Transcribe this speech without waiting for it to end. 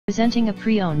Presenting a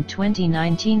pre-owned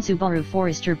 2019 Subaru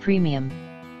Forester Premium.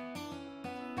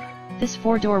 This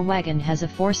four-door wagon has a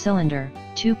four-cylinder,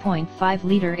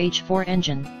 2.5-liter H4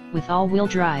 engine, with all-wheel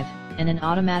drive, and an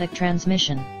automatic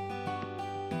transmission.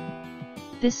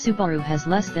 This Subaru has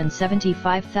less than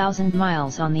 75,000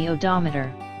 miles on the odometer.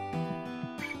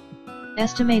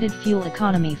 Estimated fuel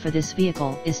economy for this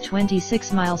vehicle is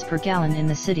 26 miles per gallon in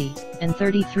the city, and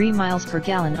 33 miles per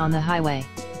gallon on the highway.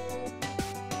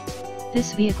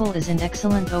 This vehicle is in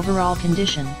excellent overall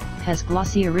condition, has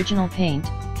glossy original paint,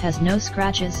 has no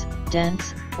scratches,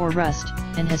 dents, or rust,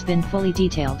 and has been fully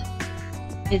detailed.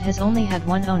 It has only had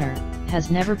one owner,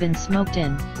 has never been smoked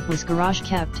in, was garage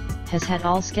kept, has had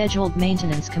all scheduled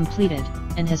maintenance completed,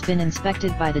 and has been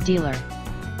inspected by the dealer.